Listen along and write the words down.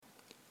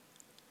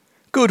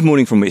Good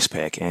morning from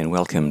Westpac and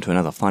welcome to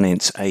another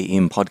Finance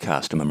AM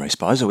podcast. I'm Ray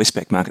Spicer,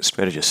 Westpac Market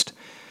Strategist.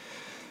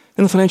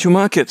 In the financial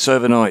markets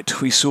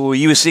overnight, we saw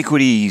US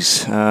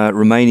equities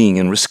remaining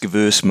in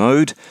risk-averse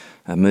mode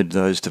amid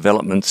those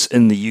developments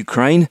in the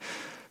Ukraine.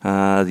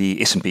 The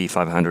S&P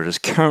 500 is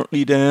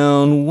currently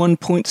down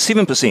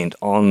 1.7%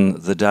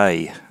 on the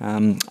day.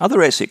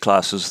 Other asset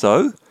classes,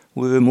 though,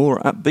 were more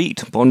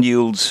upbeat. Bond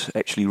yields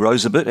actually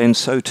rose a bit, and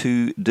so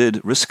too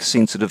did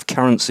risk-sensitive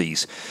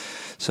currencies.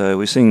 So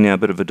we're seeing now a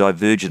bit of a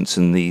divergence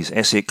in these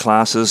asset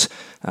classes,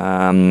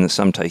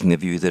 some taking the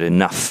view that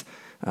enough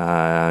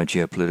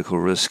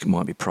geopolitical risk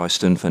might be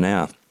priced in for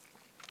now.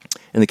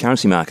 In the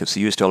currency markets,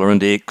 the US dollar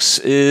index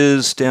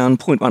is down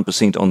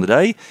 0.1% on the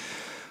day,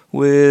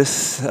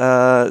 with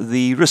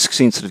the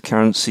risk-sensitive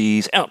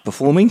currencies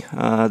outperforming.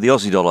 The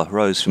Aussie dollar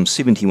rose from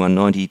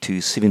 71.90 to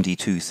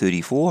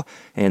 72.34,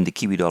 and the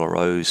Kiwi dollar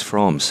rose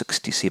from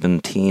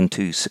 67.10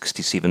 to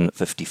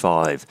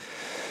 67.55.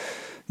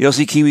 The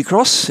Aussie Kiwi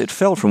cross, it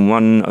fell from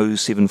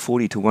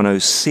 107.40 to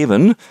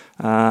 107,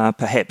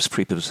 perhaps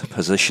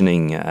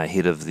pre-positioning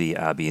ahead of the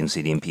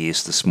RBNZ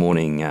MPS this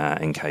morning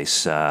in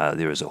case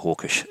there is a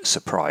hawkish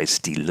surprise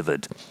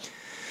delivered.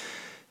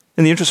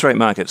 In the interest rate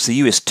markets, the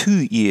US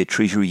 2-year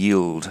Treasury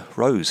yield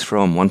rose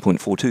from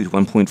 1.42 to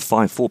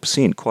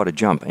 1.54%, quite a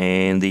jump,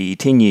 and the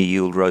 10-year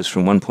yield rose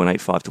from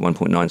 1.85 to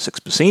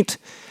 1.96%.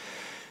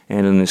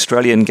 And in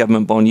Australian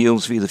government bond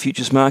yields via the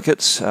futures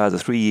markets, the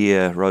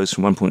 3-year rose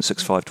from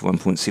 1.65 to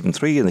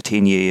 1.73, and the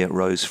 10-year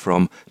rose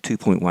from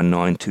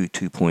 2.19 to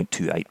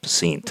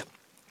 2.28%.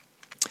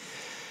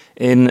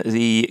 In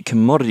the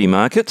commodity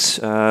markets,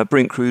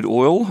 Brent crude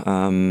oil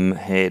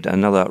had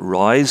another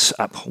rise,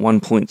 up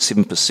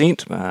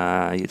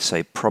 1.7%. You'd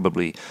say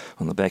probably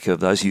on the back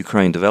of those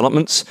Ukraine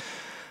developments,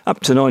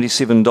 up to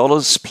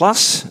 $97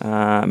 plus,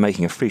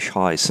 making a fresh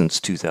high since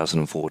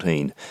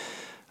 2014.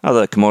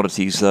 Other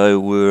commodities, though,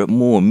 were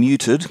more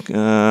muted.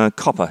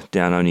 Copper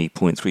down only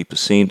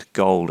 0.3%,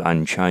 gold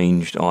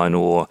unchanged, iron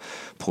ore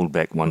pulled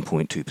back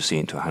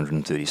 1.2% to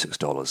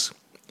 $136.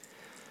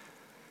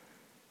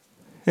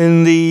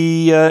 In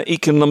the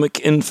economic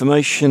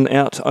information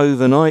out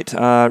overnight,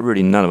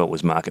 really none of it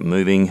was market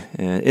moving.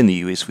 In the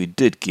US, we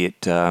did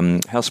get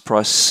house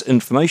price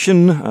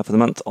information for the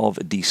month of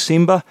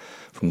December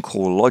from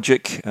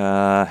CoreLogic.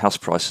 House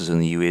prices in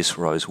the US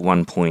rose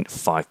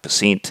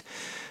 1.5%.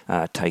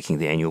 Taking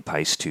the annual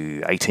pace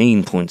to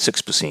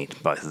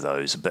 18.6%, both of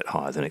those a bit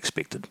higher than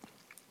expected.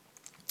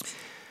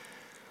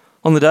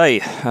 On the day,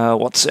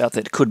 what's out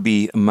that could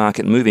be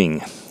market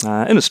moving?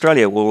 In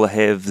Australia, we'll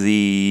have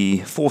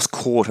the fourth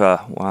quarter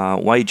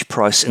wage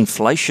price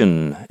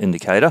inflation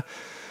indicator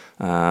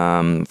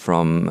from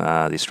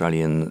the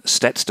Australian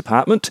Stats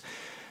Department.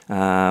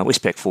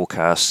 Westpac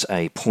forecasts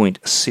a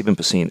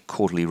 0.7%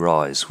 quarterly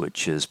rise,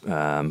 which is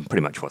pretty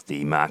much what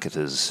the market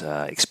is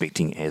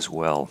expecting as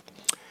well.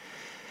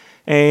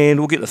 And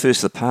we'll get the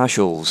first of the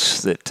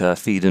partials that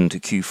feed into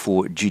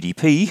Q4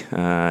 GDP,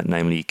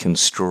 namely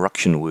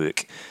construction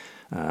work.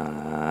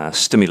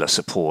 Stimulus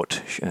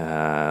support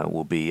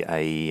will be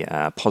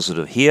a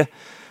positive here.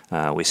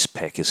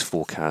 Westpac is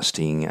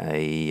forecasting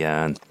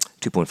a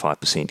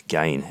 2.5%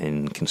 gain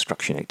in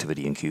construction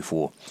activity in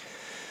Q4.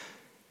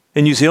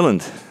 In New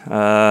Zealand,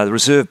 the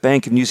Reserve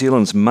Bank of New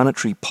Zealand's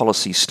monetary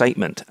policy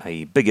statement,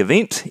 a big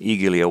event,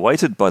 eagerly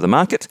awaited by the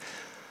market.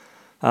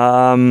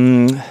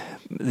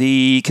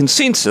 The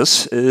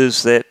consensus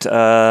is that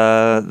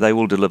they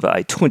will deliver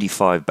a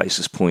 25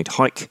 basis point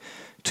hike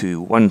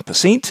to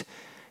 1%,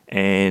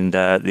 and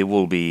there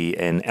will be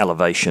an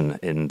elevation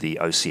in the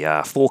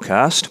OCR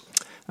forecast.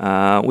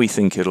 We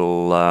think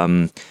it'll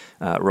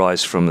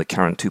rise from the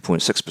current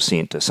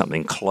 2.6% to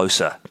something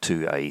closer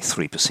to a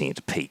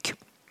 3% peak.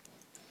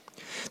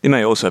 There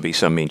may also be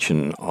some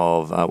mention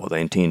of what they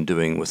intend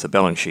doing with the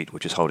balance sheet,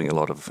 which is holding a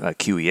lot of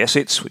QE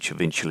assets, which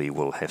eventually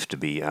will have to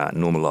be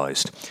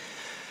normalised.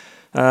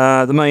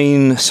 The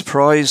main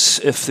surprise,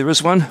 if there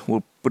is one,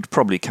 would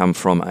probably come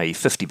from a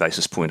 50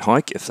 basis point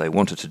hike if they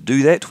wanted to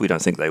do that. We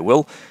don't think they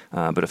will,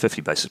 but a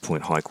 50 basis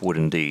point hike would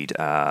indeed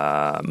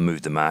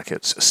move the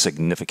markets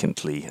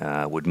significantly,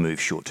 would move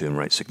short-term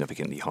rates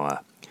significantly higher.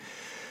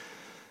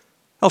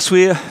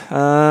 Elsewhere,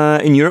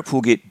 in Europe,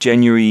 we'll get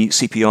January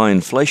CPI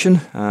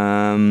inflation,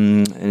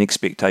 an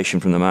expectation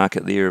from the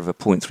market there of a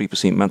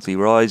 0.3% monthly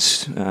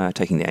rise,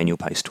 taking the annual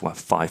pace to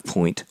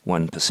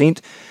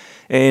 5.1%.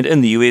 And in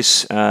the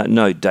US,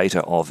 no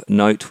data of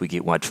note. We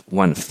get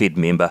one Fed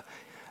member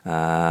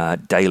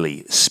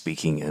daily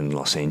speaking in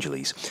Los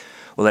Angeles.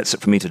 Well, that's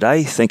it from me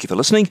today. Thank you for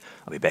listening.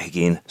 I'll be back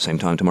again same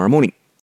time tomorrow morning.